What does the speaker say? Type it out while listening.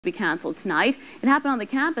Be canceled tonight. It happened on the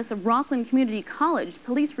campus of Rockland Community College.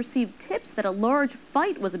 Police received tips that a large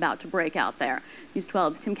fight was about to break out there. News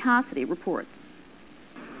 12's Tim Cassidy reports.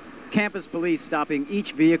 Campus police stopping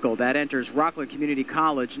each vehicle that enters Rockland Community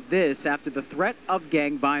College, this after the threat of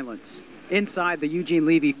gang violence. Inside the Eugene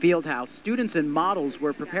Levy Fieldhouse, students and models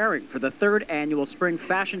were preparing for the third annual Spring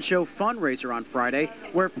Fashion Show fundraiser on Friday,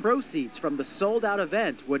 where proceeds from the sold-out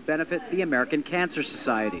event would benefit the American Cancer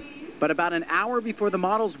Society. But about an hour before the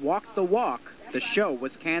models walked the walk, the show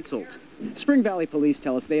was canceled. Spring Valley police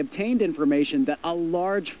tell us they obtained information that a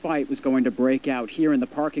large fight was going to break out here in the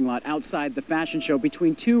parking lot outside the fashion show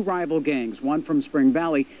between two rival gangs, one from Spring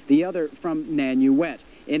Valley, the other from Nanuet.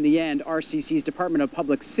 In the end, RCC's Department of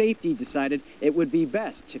Public Safety decided it would be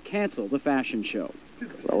best to cancel the fashion show.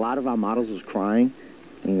 A lot of our models was crying,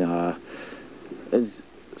 and there's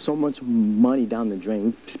so much money down the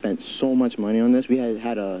drain. We spent so much money on this. We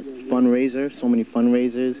had a fundraiser, so many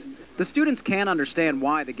fundraisers. The students can't understand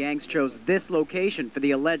why the gangs chose this location for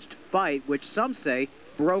the alleged fight, which some say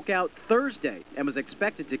broke out Thursday and was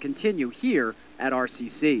expected to continue here at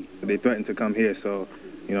RCC. They threatened to come here, so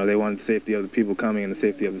they wanted the safety of the people coming and the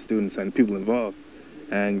safety of the students and the people involved.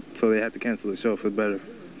 And so they had to cancel the show for better,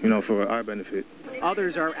 for our benefit.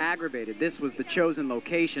 Others are aggravated. This was the chosen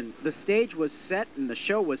location. The stage was set and the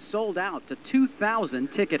show was sold out to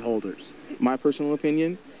 2,000 ticket holders. My personal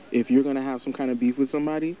opinion, if you're going to have some kind of beef with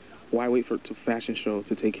somebody, why wait for a fashion show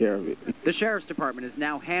to take care of it? The Sheriff's Department is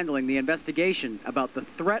now handling the investigation about the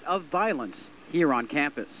threat of violence here on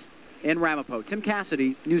campus. In Ramapo, Tim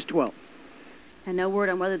Cassidy, News 12. And no word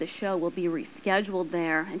on whether the show will be rescheduled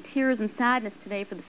there. And tears and sadness today for the